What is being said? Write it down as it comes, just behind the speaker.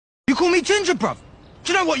call me Ginger, bruv.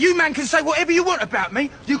 Do you know what? You man can say whatever you want about me.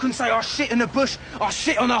 You can say I shit in the bush, I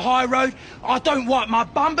shit on the high road, I don't wipe my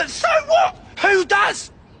bum, but so what? Who does?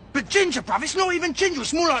 But Ginger, bruv, it's not even ginger,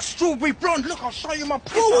 it's more like strawberry blonde. Look, I'll show you my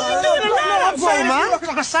piss. What are you doing around, bro, man? Look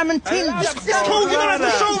like a salmon tinge. I told you not to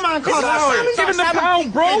show, man. Give him the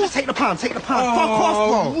pound, bro. Yeah, just take the pound, take the pound. Fuck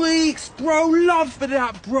off, bro. Weeks, bro. Love for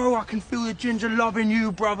that, bro. I can feel the Ginger loving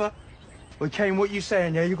you, brother. Well, Kane, what you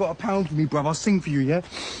saying, yeah? You got a pound for me, brother. I'll sing for you, yeah?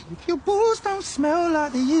 If your balls don't smell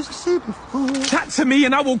like they used to before. Chat to me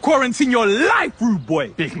and I will quarantine your life, rude boy.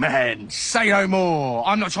 Big man, say no more.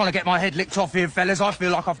 I'm not trying to get my head licked off here, fellas. I feel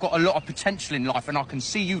like I've got a lot of potential in life and I can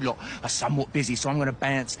see you lot are somewhat busy, so I'm going to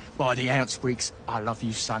bounce by the ounce freaks. I love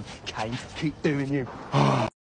you, son. Kane, keep doing you.